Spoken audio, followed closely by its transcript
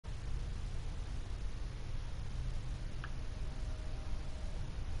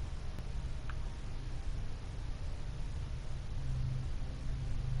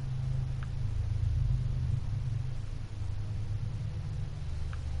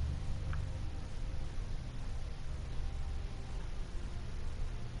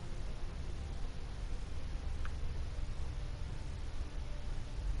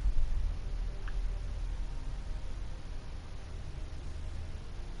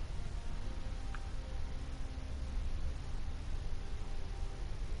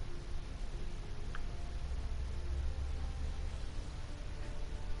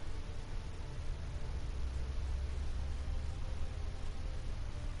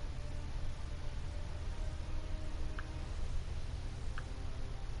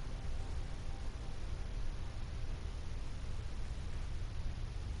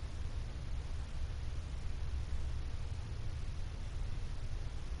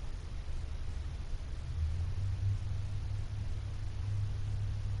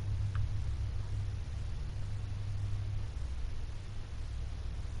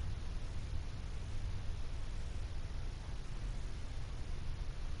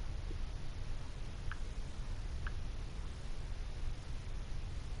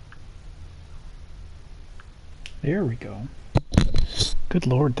There we go. Good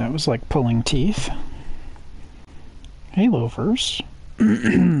lord, that was like pulling teeth. Hey, Loafers.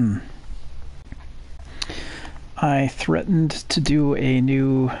 I threatened to do a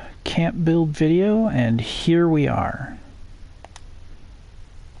new camp build video, and here we are.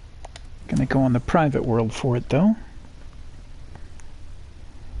 Gonna go on the private world for it, though.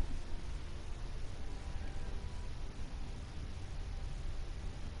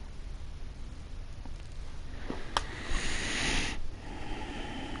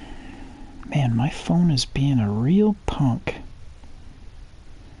 Man, my phone is being a real punk.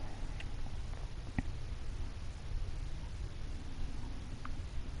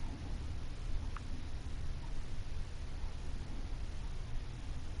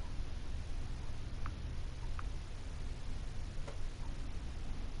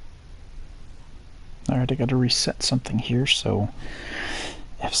 Alright, I gotta reset something here, so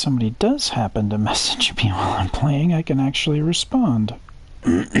if somebody does happen to message me while I'm playing, I can actually respond.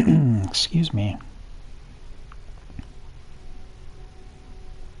 Excuse me.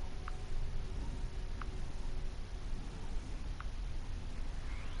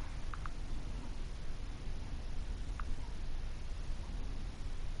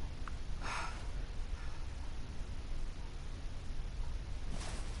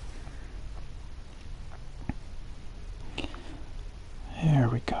 There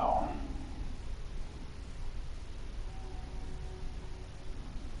we go.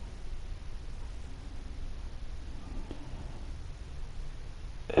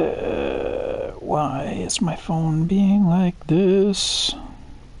 Why is my phone being like this?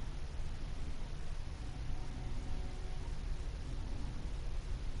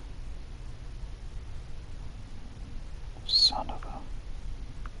 Son of a...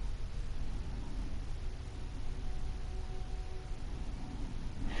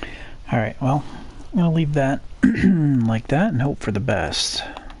 Alright, well, I'm gonna leave that like that and hope for the best.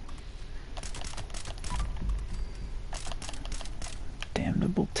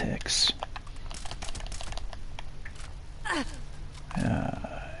 Damnable ticks.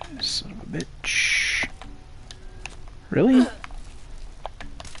 Son of a bitch. Really?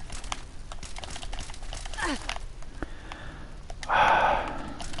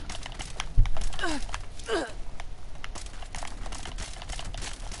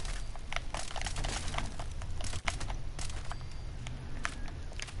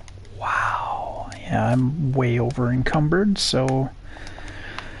 Wow. Yeah, I'm way over encumbered, so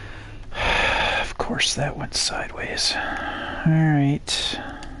of course that went sideways. Alright.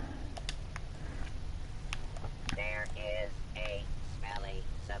 There is a smelly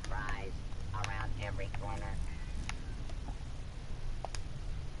surprise around every corner.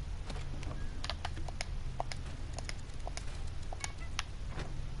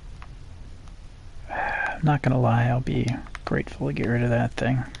 I'm not gonna lie, I'll be grateful to get rid of that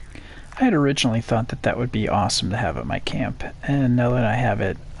thing. I had originally thought that that would be awesome to have at my camp, and now that I have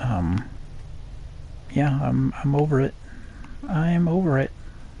it, yeah, I'm over it. I'm over it.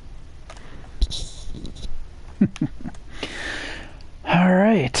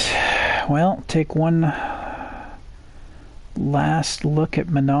 Alright, well, take one last look at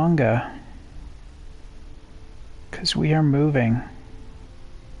Monongah, because we are moving.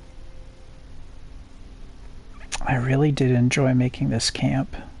 I really did enjoy making this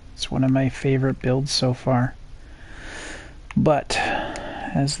camp. It's one of my favorite builds so far. But,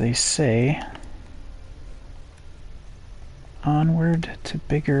 as they say, onward to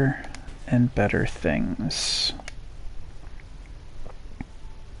bigger and better things.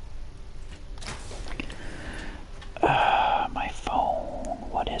 My phone,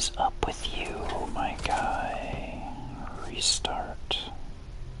 what is up with you, my guy? Restart.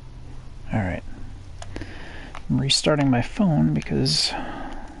 Alright. I'm restarting my phone because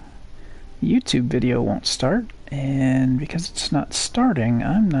YouTube video won't start, and because it's not starting,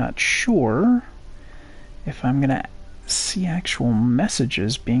 I'm not sure if I'm gonna see actual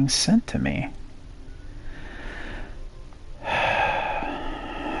messages being sent to me.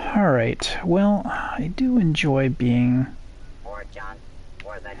 Alright, well, I do enjoy being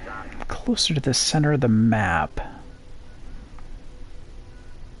closer to the center of the map.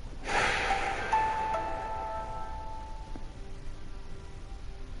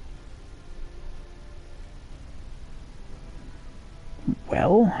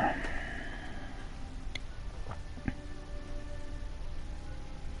 Well,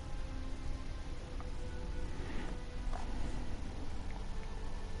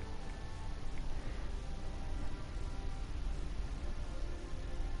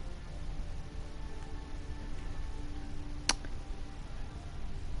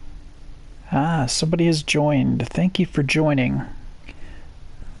 Ah, somebody has joined. Thank you for joining.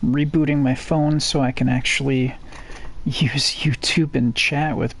 Rebooting my phone so I can actually use YouTube and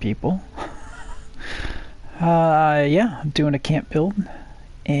chat with people. Yeah, I'm doing a camp build,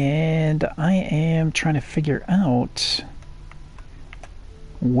 and I am trying to figure out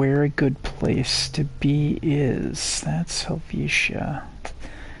where a good place to be is. That's Helvetia.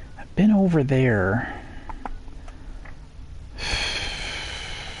 I've been over there.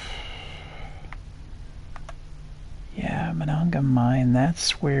 Yeah, Monongah Mine,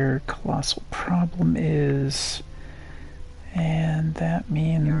 that's where Colossal Problem is. And that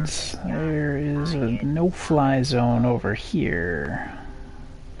means there is a no-fly zone over here.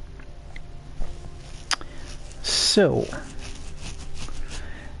 So,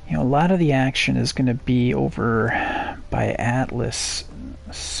 you know, a lot of the action is going to be over by Atlas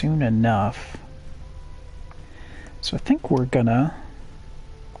soon enough. So I think we're gonna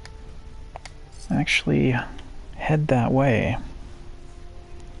actually head that way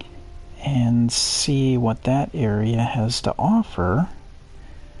and see what that area has to offer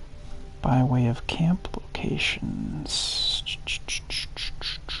by way of camp locations.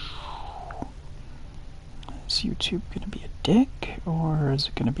 Is YouTube going to be a dick, or is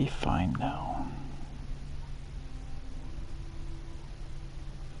it going to be fine now?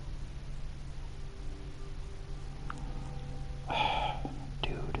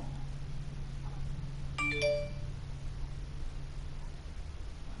 Dude.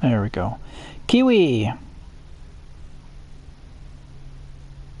 There we go. Kiwi!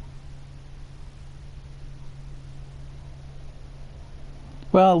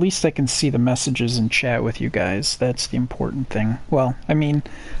 Well, at least I can see the messages and chat with you guys. That's the important thing. Well, I mean,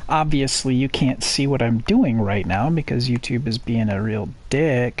 obviously you can't see what I'm doing right now because YouTube is being a real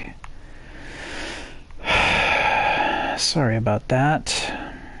dick. Sorry about that.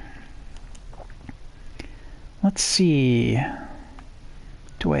 Let's see.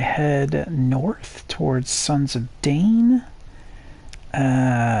 Do I head north towards Sons of Dane?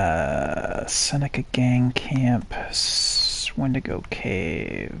 Seneca Gang Camp, Wendigo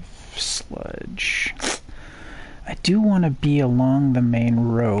Cave, Sludge. I do want to be along the main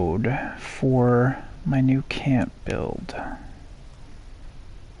road for my new camp build.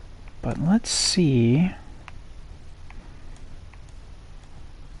 But let's see.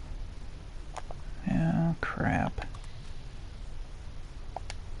 Oh, crap.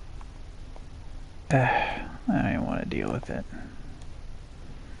 I don't want to deal with it.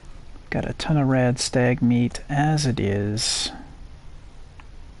 Got a ton of rad stag meat as it is.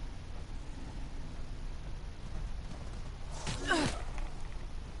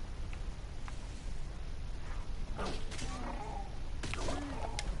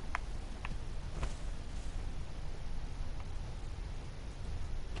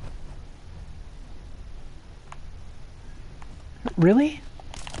 Really?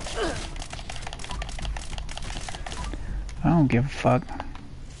 I don't give a fuck.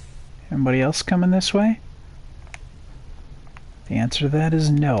 Anybody else coming this way? The answer to that is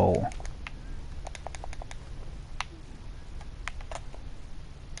no.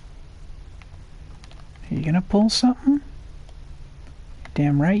 Are you gonna pull something?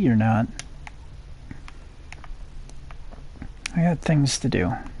 Damn right you're not. I got things to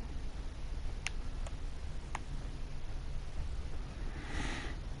do.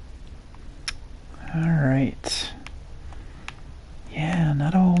 Alright. Yeah,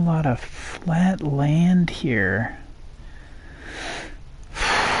 not a whole lot of flat land here.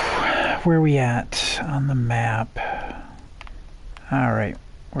 Where are we at on the map? Alright,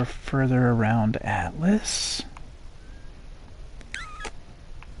 we're further around Atlas.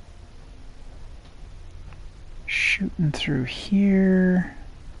 Shooting through here.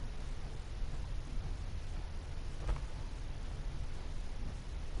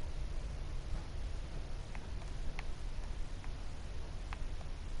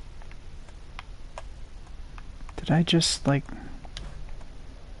 Did I just, like...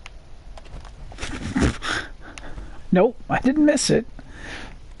 Nope, I didn't miss it.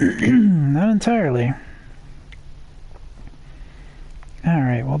 Not entirely.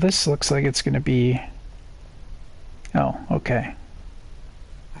 Alright, well this looks like it's gonna be... Oh, okay.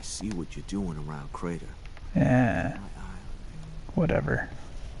 I see what you're doing around Crater. Yeah. Whatever.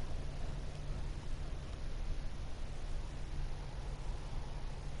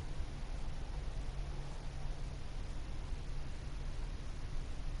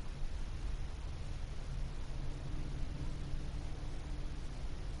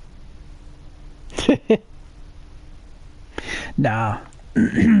 Nah.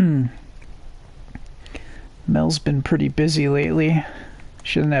 Mel's been pretty busy lately.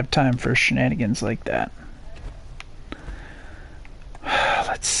 She doesn't have time for shenanigans like that.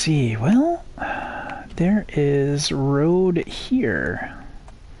 Let's see. Well, there is road here.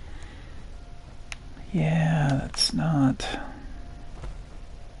 Yeah, that's not...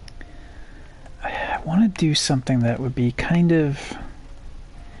 I want to do something that would be kind of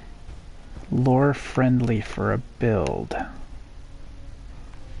lore friendly for a build.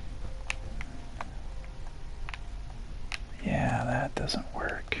 Yeah, that doesn't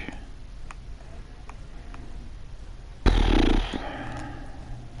work.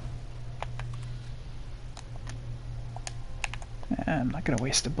 I'm not going to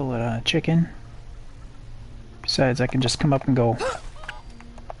waste a bullet on a chicken. Besides, I can just come up and go.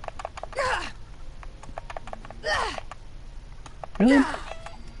 Really?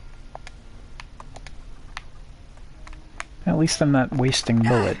 At least I'm not wasting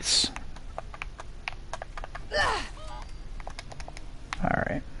bullets.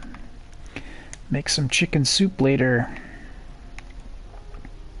 Alright. Make some chicken soup later.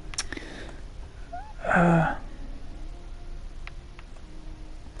 Did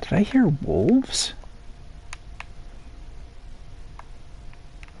I hear wolves?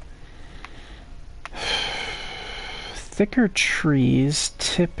 Thicker trees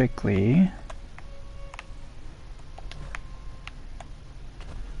typically.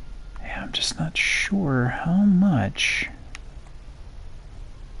 Yeah, I'm just not sure how much.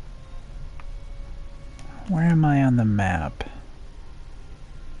 Where am I on the map?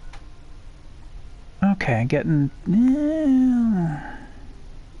 Okay, getting...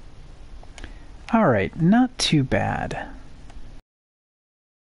 Alright, not too bad.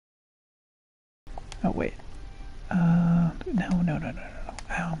 Oh, wait. No.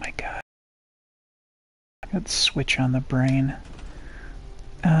 Oh my god. I got switch on the brain.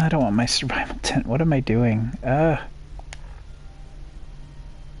 I don't want my survival tent. What am I doing? I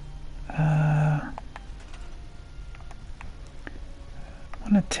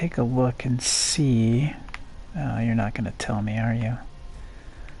want to take a look and see. Oh, you're not going to tell me, are you? I'm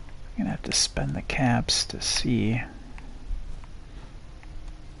going to have to spend the caps to see.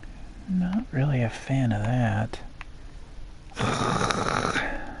 Not really a fan of that.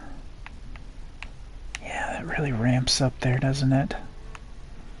 Yeah, that really ramps up there, doesn't it?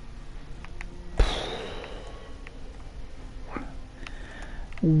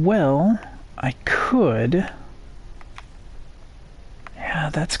 Well, I could... Yeah,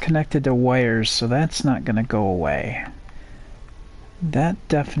 that's connected to wires, so that's not going to go away. That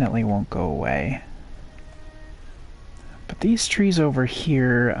definitely won't go away. But these trees over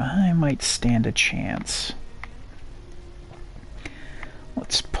here, I might stand a chance.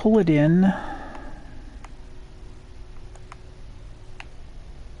 Let's pull it in.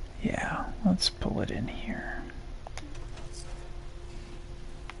 Yeah, let's pull it in here.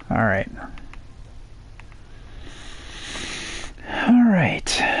 Alright.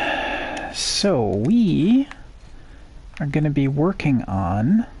 Alright. So we are going to be working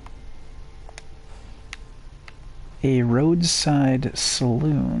on a roadside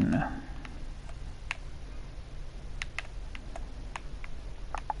saloon.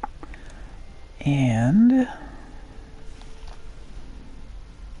 And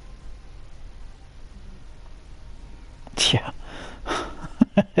yeah.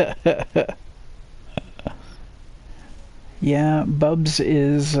 Yeah, Bubs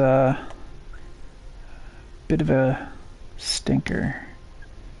is a bit of a stinker,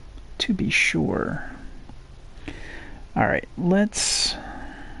 to be sure. Alright, let's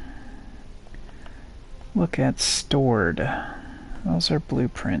look at stored. Those are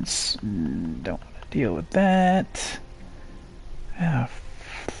blueprints. Don't want to deal with that.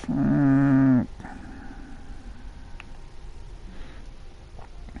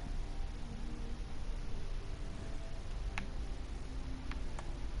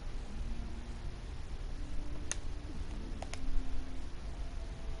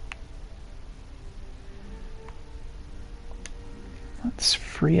 Let's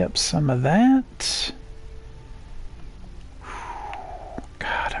free up some of that.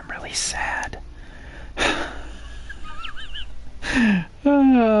 God, I'm really sad.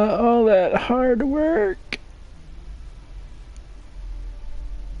 All that hard work.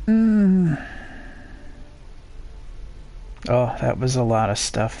 Oh, that was a lot of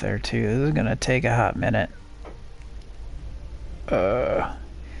stuff there too. This is gonna take a hot minute.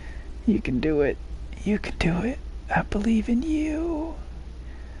 You can do it. You can do it. I believe in you.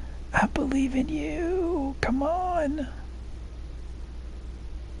 I believe in you. Come on.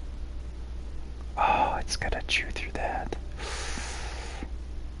 Oh, it's gonna chew through that.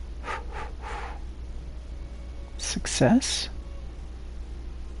 Success?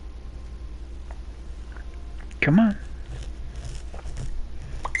 Come on.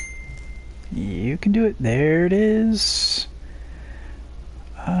 You can do it. There it is.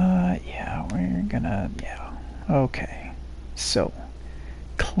 Yeah, we're gonna, yeah. Okay. So,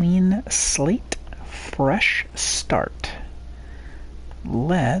 clean slate, fresh start.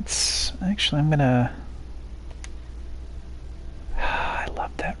 Let's, actually I'm gonna, I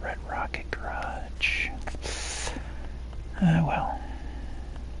love that red rocket garage. Well.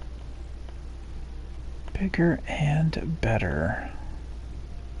 Bigger and better.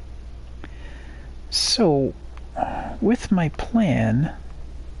 So, with my plan,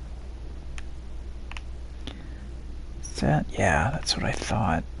 is that, yeah, that's what I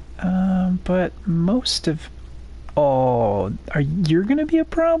thought. But most of, oh, are you gonna be a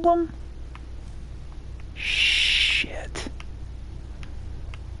problem? Shit.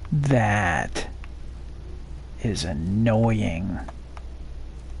 That is annoying.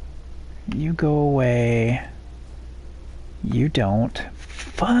 You go away. You don't.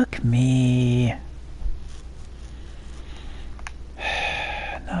 Fuck me.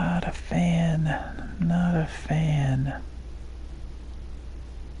 Not a fan. Not a fan.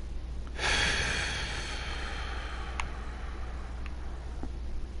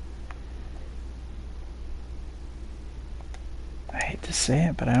 I hate to say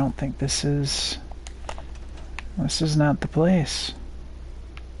it, but I don't think this is not the place.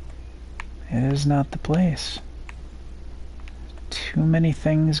 It is not the place. Too many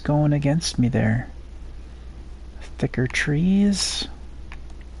things going against me there. Thicker trees.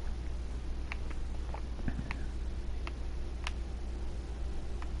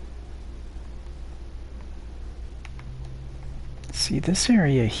 See, this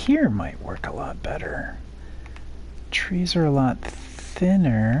area here might work a lot better. Trees are a lot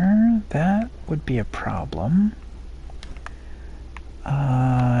thinner. That would be a problem.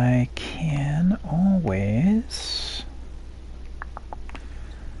 I can always...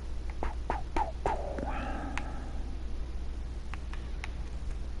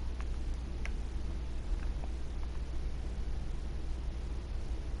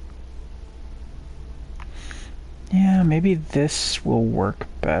 Yeah, maybe this will work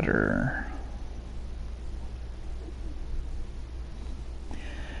better.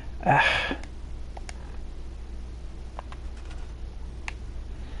 Ah.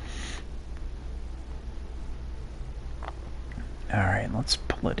 Alright, let's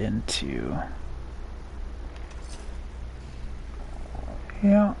pull it into...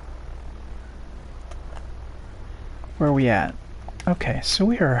 Yeah. Where are we at? Okay, so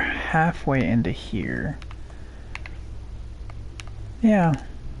we are halfway into here. Yeah,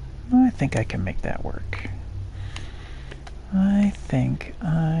 I think I can make that work. I think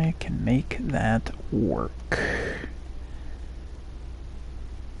I can make that work.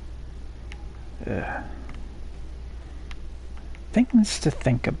 Things to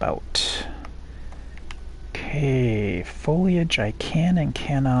think about. Okay, foliage I can and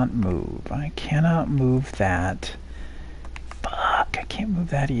cannot move. I cannot move that. Fuck, I can't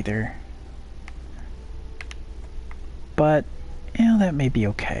move that either. But, yeah, that may be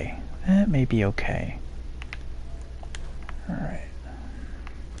okay. That may be okay. Alright.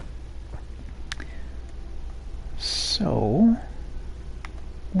 So,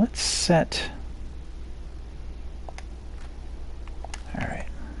 let's set... Alright.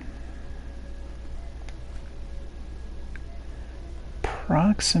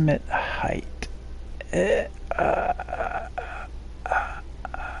 Approximate height.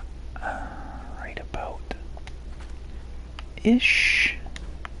 Right about ish.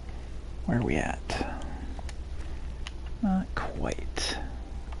 Where are we at? Not quite.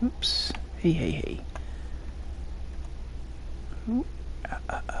 Oops. Hey, hey, hey. Ooh.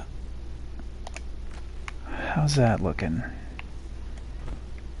 How's that looking?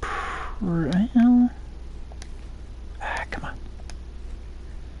 Well, come on.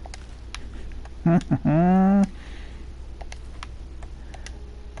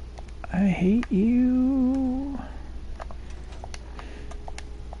 I hate you.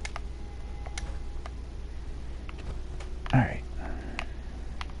 Alright.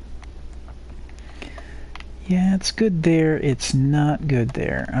 Yeah, it's good there. It's not good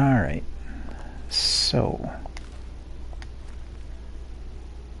there. Alright. So...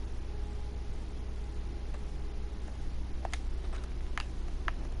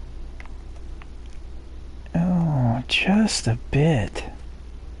 Oh, just a bit.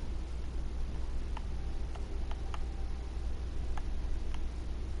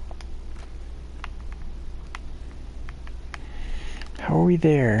 How are we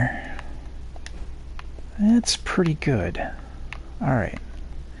there? That's pretty good. Alright.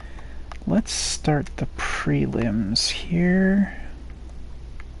 let's start the prelims here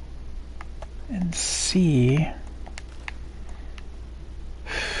and see.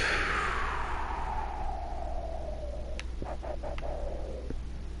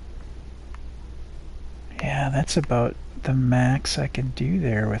 Yeah, that's about the max I can do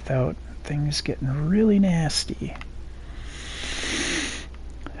there without things getting really nasty.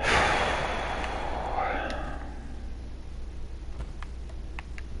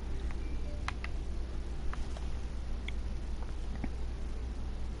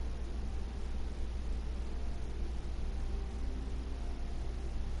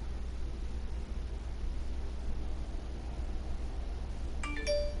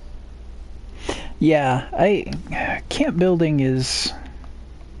 Yeah, camp building is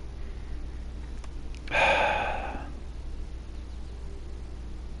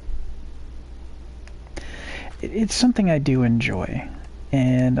it's something I do enjoy,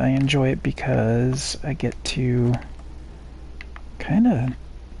 and I enjoy it because I get to kind of,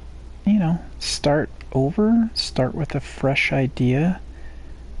 you know, start with a fresh idea.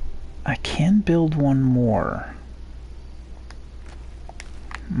 I can build one more.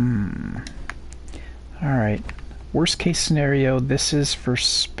 Alright, worst case scenario, this is for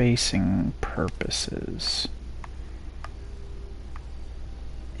spacing purposes.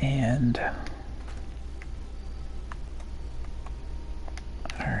 And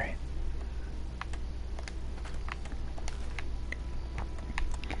alright.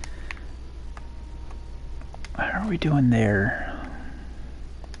 How are we doing there?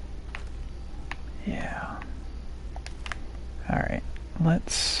 Yeah. Alright,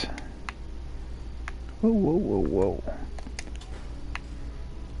 let's... Whoa.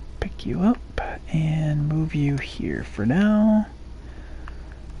 Pick you up and move you here for now.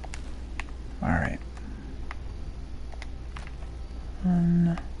 Alright.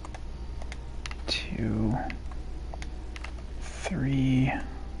 1, 2, 3,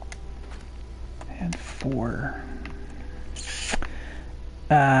 and 4.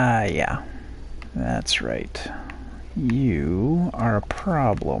 Yeah. That's right. You are a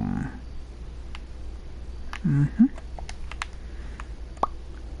problem.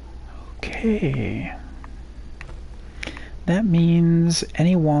 Okay. That means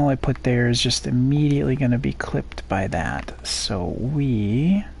any wall I put there is just immediately going to be clipped by that. So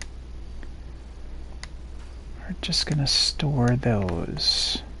we are just going to store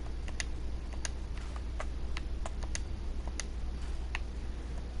those.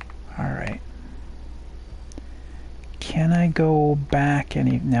 Alright. Can I go back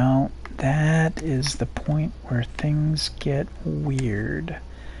any... No, that is the point where things get weird.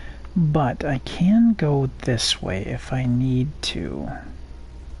 But I can go this way if I need to.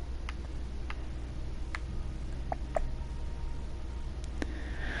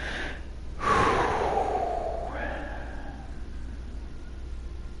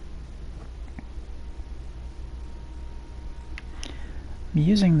 I'm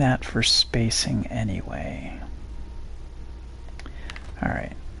using that for spacing anyway.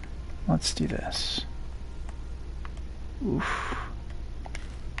 Alright, let's do this. Oof.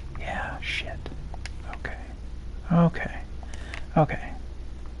 Yeah, shit. Okay.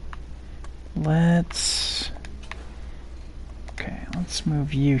 Let's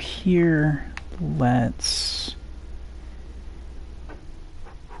move you here. Let's...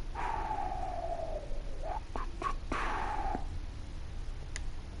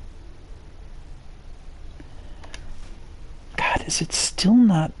 God, is it still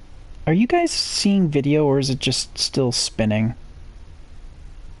not... Are you guys seeing video or is it just still spinning?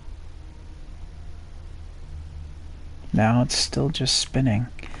 Now it's still just spinning.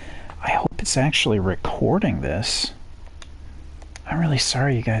 I hope it's actually recording this. I'm really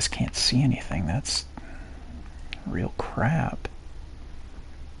sorry you guys can't see anything. That's real crap.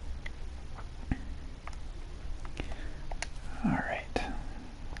 Alright.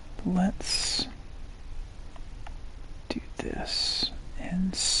 Let's do this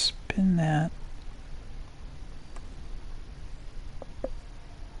and spin that.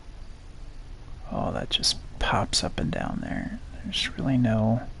 Oh, that just pops up and down there. There's really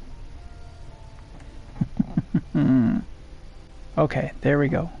no... Okay, there we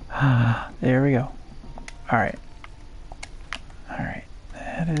go. There we go. Alright.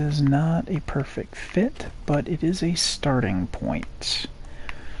 That is not a perfect fit, but it is a starting point.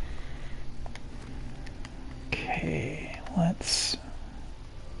 Okay, let's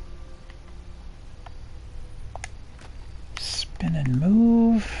spin and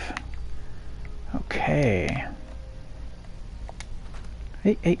move. Okay.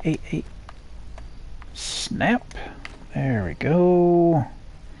 Hey. Snap. There we go.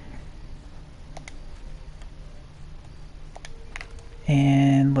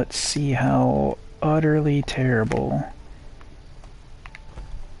 And let's see how utterly terrible.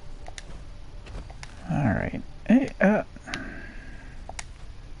 Alright. Hey,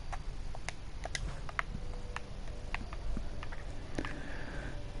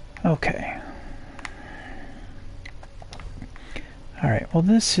 okay. Alright, well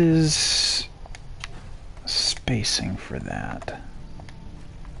this is spacing for that.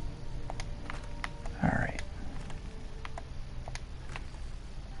 Alright.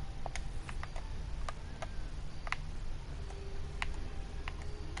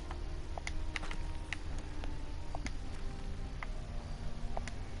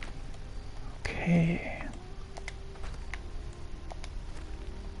 Okay.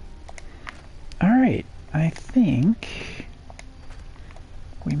 Alright, I think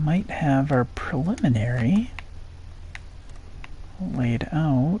we might have our preliminary laid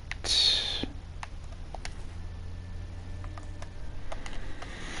out.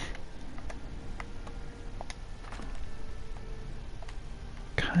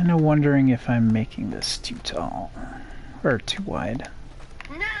 Kind of wondering if I'm making this too tall or too wide.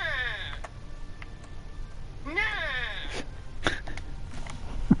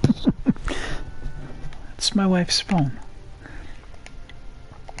 It's my wife's phone.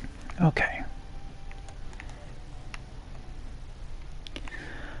 Okay.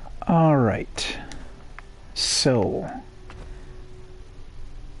 All right. So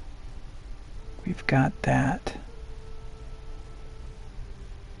we've got that.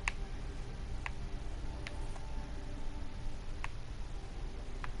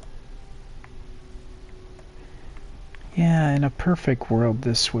 Yeah, in a perfect world,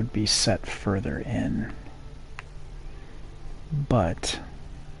 this would be set further in. But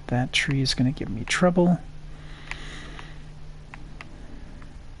that tree is going to give me trouble.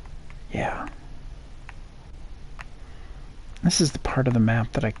 Yeah. This is the part of the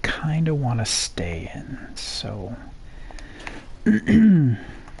map that I kind of want to stay in, so...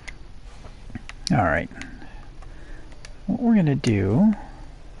 Alright. What we're going to do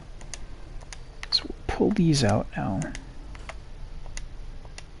is we'll pull these out now.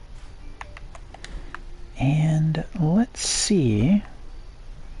 And let's see.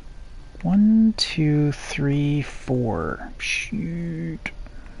 1, 2, 3, 4. Shoot.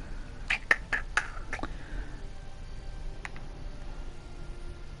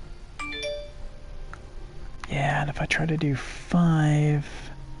 Yeah, and if I try to do 5,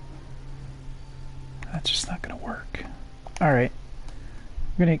 that's just not going to work. Alright.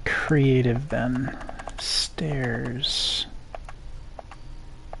 We're going to get creative then. Stairs.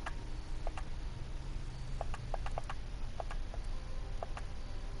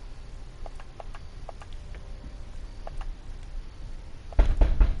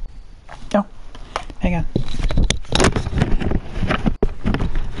 Oh, hang on.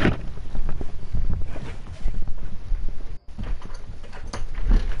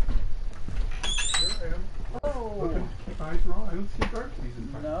 I don't see guard keys in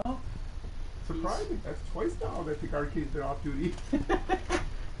front. No? Surprising. That's twice now that the guard keys been off duty.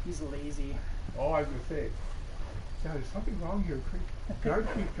 He's lazy. Oh, I was gonna say. Yeah, there's something wrong here. Guard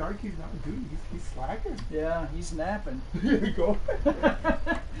key's not on duty. He's slacking. Yeah, he's napping. Here you go.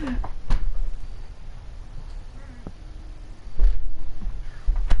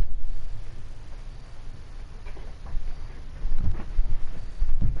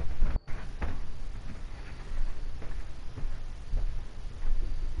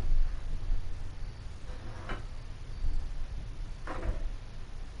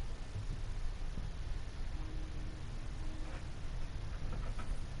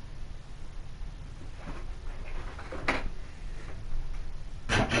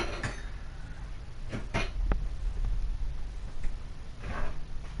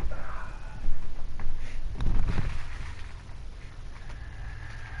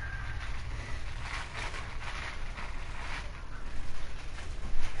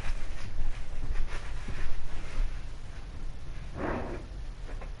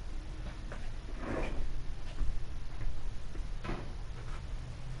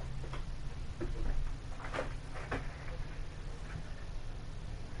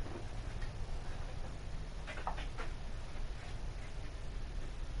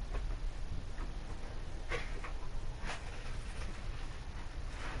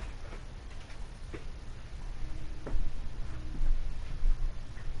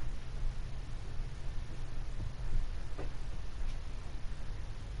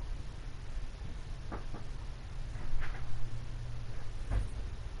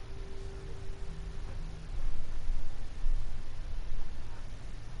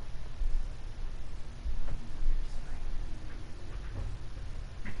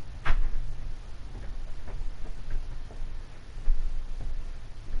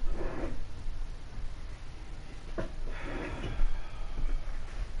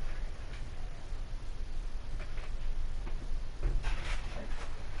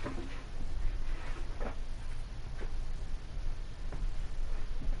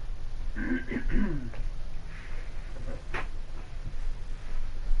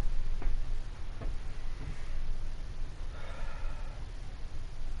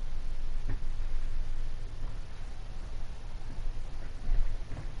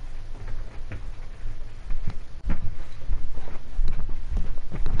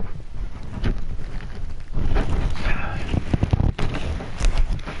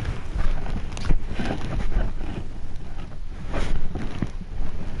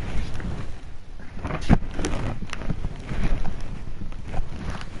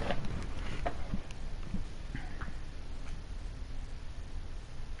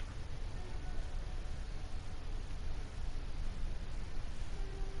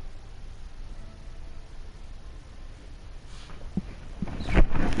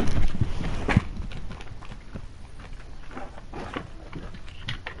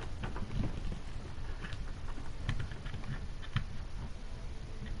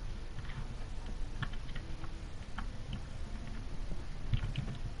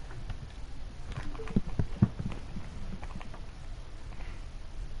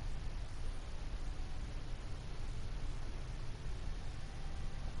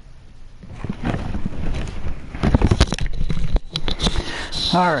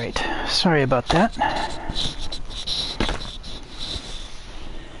 Alright, sorry about that.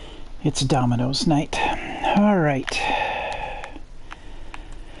 It's Domino's night. Alright.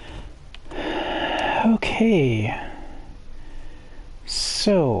 Okay.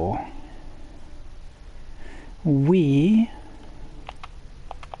 So, we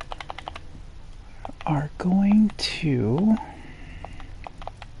are going to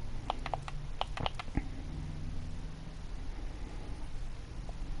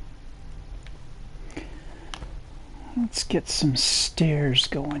let's get some stairs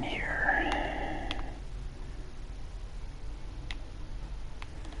going here.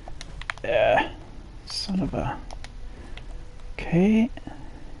 Son of a... Okay.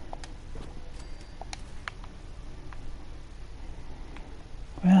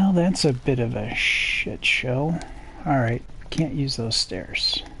 Well, that's a bit of a shit show. Alright, can't use those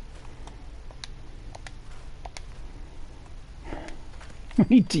stairs. We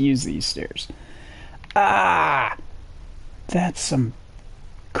need to use these stairs. Ah! That's some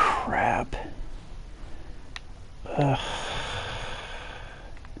crap. Ugh.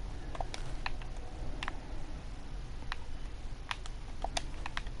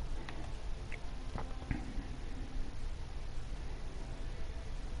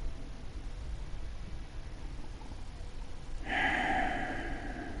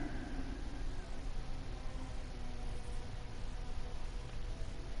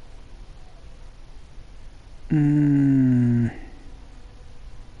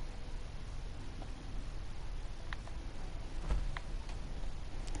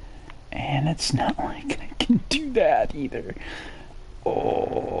 And it's not like I can do that either.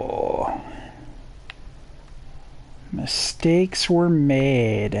 Oh. Mistakes were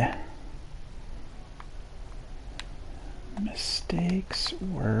made. Mistakes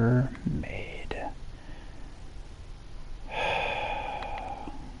were made.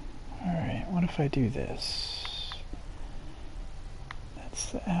 Alright, what if I do this?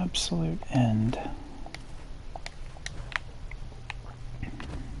 That's the absolute end.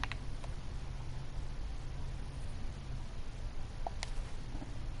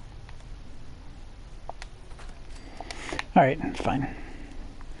 Alright, fine.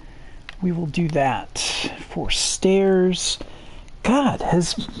 We will do that for stairs. God,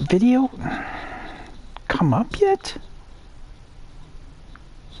 has video come up yet?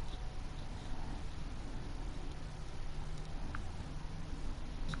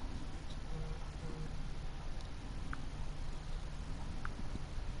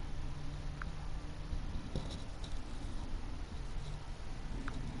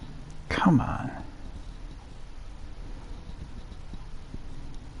 Come on.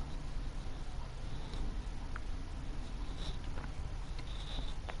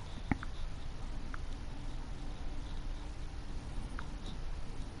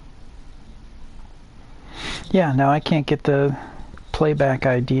 Yeah, now I can't get the playback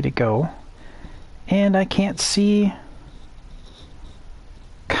ID to go. And I can't see...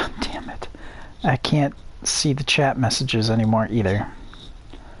 God damn it. I can't see the chat messages anymore either.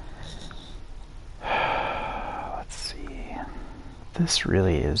 Let's see. This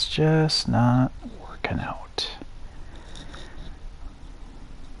really is just not working out.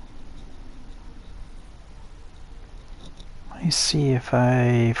 Let me see if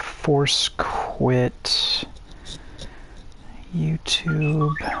I force quit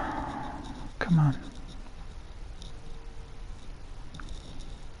YouTube. Come on.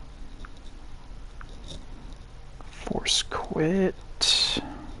 Force quit.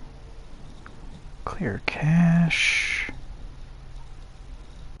 Clear cache.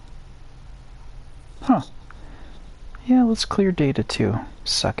 Huh. Yeah, let's clear data too.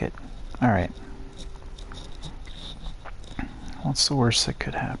 Suck it. Alright. What's the worst that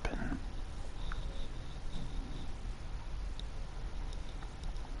could happen?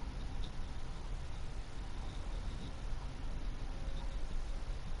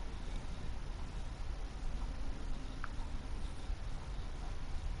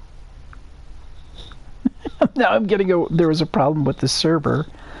 Now I'm getting there was a problem with the server.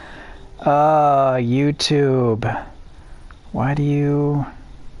 YouTube. Why do you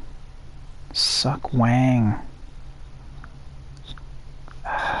suck wang?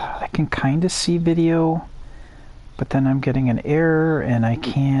 I can kind of see video, but then I'm getting an error and I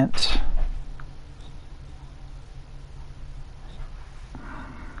can't.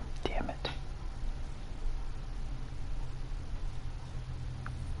 Damn it.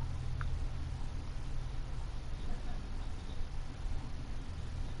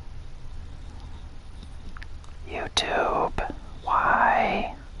 YouTube,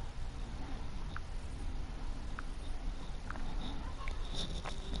 why?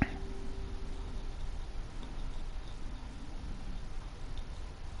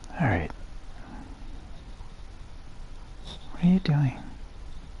 All right. What are you doing?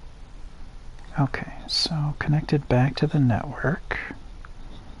 Okay, so connected back to the network.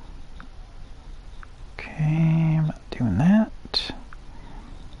 Okay, I'm not doing that.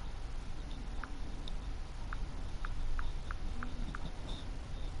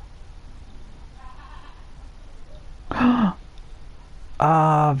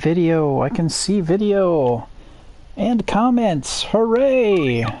 Video. I can see video and comments.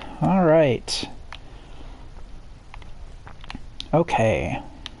 Hooray! All right. Okay.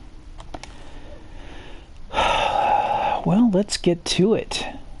 Well, let's get to it.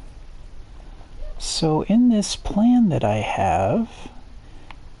 So in this plan that I have,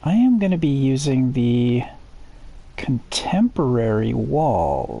 I am going to be using the contemporary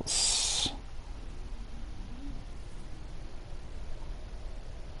walls.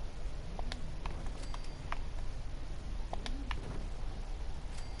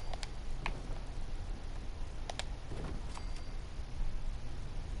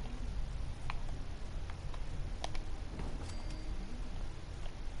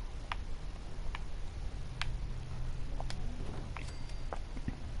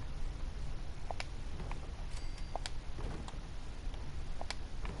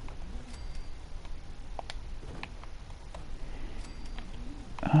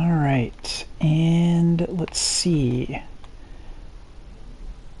 All right, and let's see.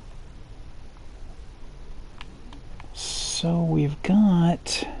 So we've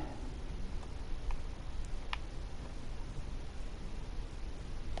got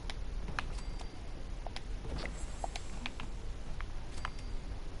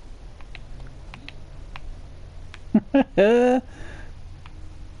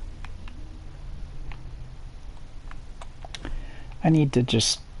I need to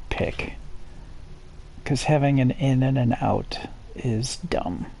just pick, because having an in and an out is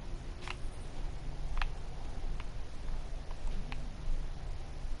dumb.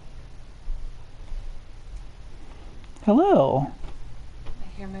 Hello. I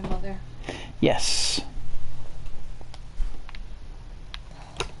hear my mother. Yes.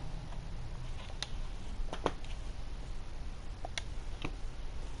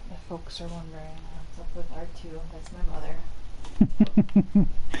 If folks are wondering what's up with R2, that's my mother.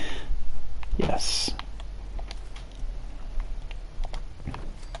 Yes.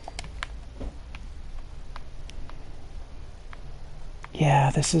 Yeah,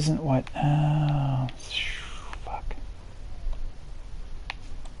 this isn't what. Fuck.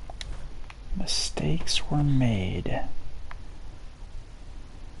 Mistakes were made.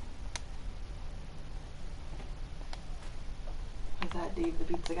 Is that Dave the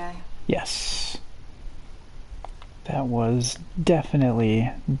pizza guy? Yes. That was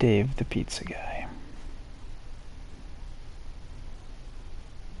definitely Dave the pizza guy.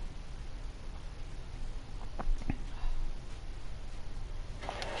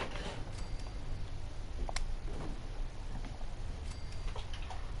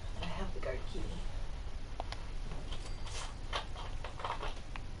 I have the guard key.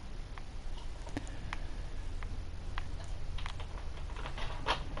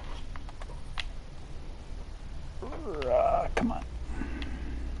 Come on.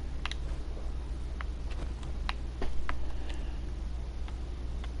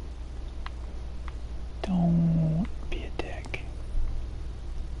 Don't be a dick.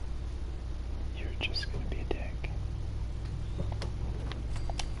 You're just gonna be a dick.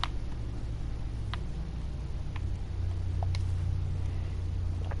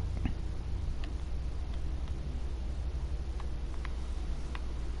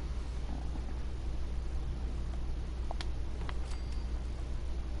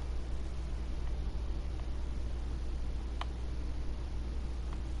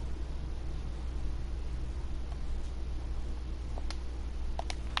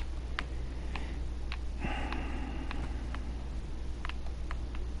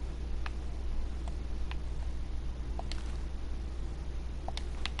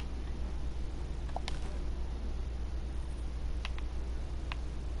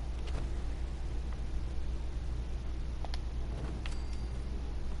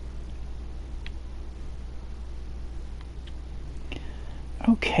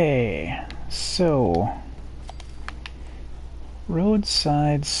 Okay, so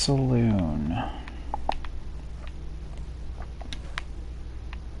roadside saloon.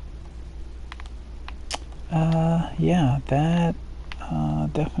 Yeah, that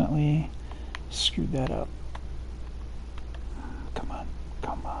definitely screwed that up. Come on,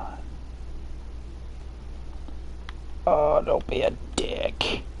 come on. Oh, don't be a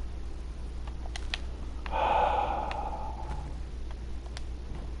dick.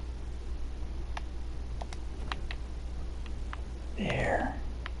 There.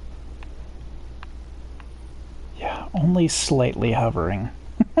 Yeah, only slightly hovering.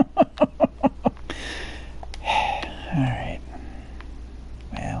 Alright.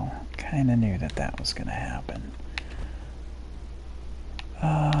 Well, kinda knew that that was gonna happen.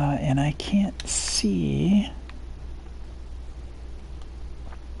 And I can't see.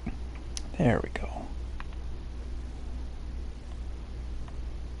 There we go.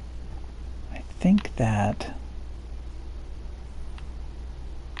 I think that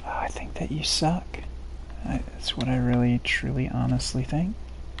you suck. That's what I really, truly, honestly think.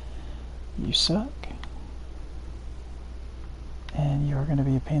 You suck. And you're going to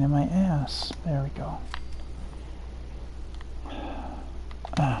be a pain in my ass. There we go.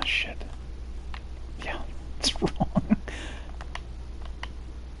 Ah, shit. Yeah, it's wrong.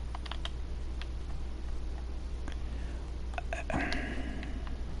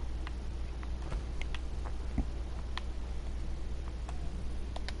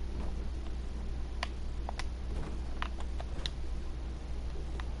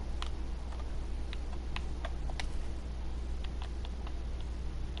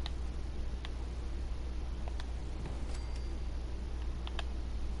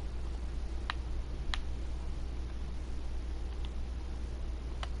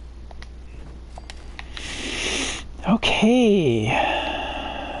 Okay,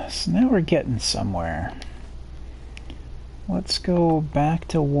 so now we're getting somewhere. Let's go back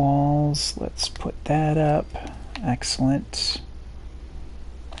to walls. Let's put that up. Excellent.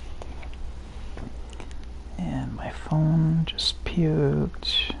 And my phone just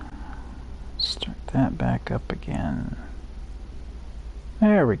puked. Start that back up again.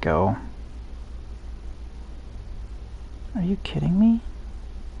 There we go. Are you kidding me?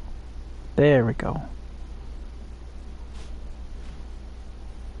 There we go.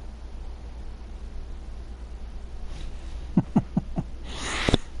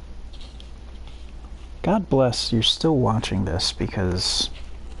 God bless you're still watching this because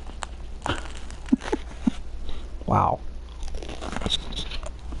wow.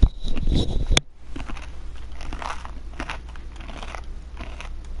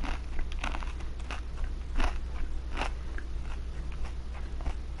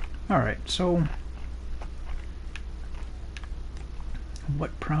 Alright, so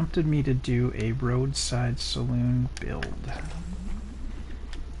what prompted me to do a roadside saloon build?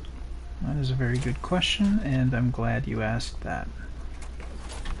 That is a very good question, and I'm glad you asked that.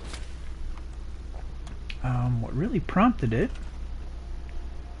 What really prompted it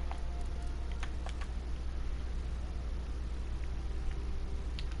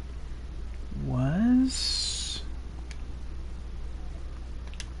was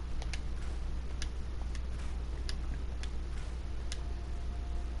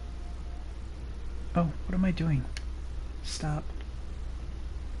oh, what am I doing? Stop.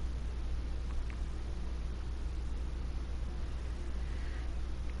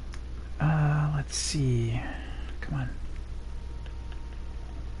 Let's see. Come on.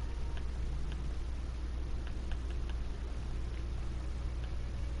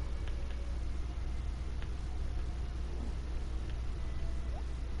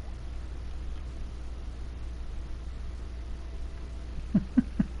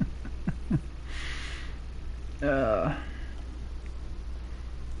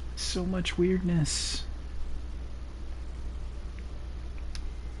 So much weirdness.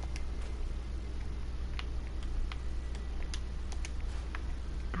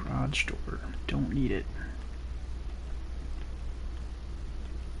 Garage door. Don't need it.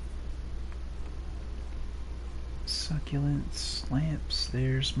 Succulents, lamps.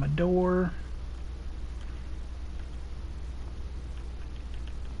 There's my door.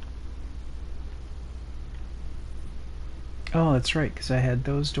 Oh, that's right, because I had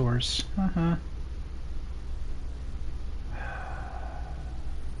those doors. Uh-huh.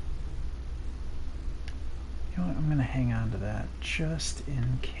 You know what? I'm going to hang on to that just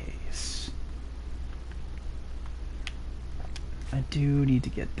in case. I do need to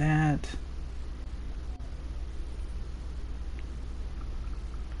get that.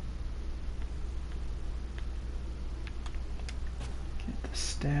 Get the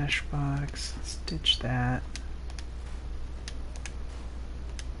trash box. Let's ditch that.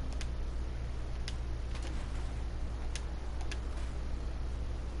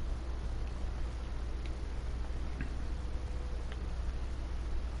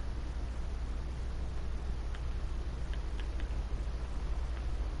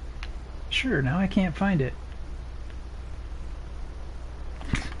 Sure, now I can't find it.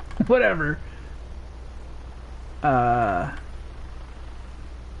 Whatever.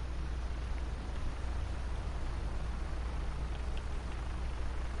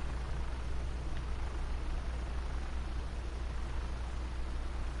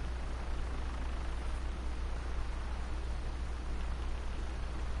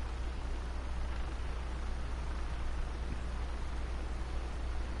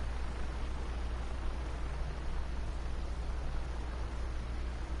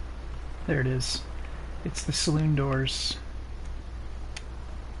 There it is. It's the saloon doors.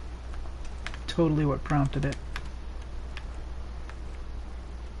 Totally what prompted it.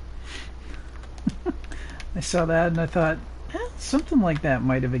 I saw that and I thought, something like that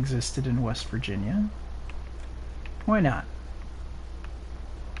might have existed in West Virginia. Why not?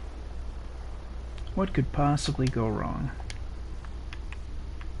 What could possibly go wrong?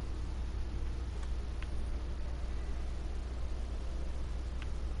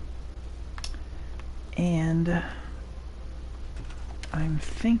 And I'm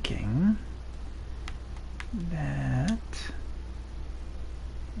thinking that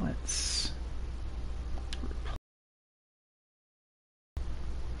let's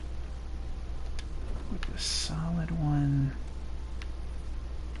with the solid one.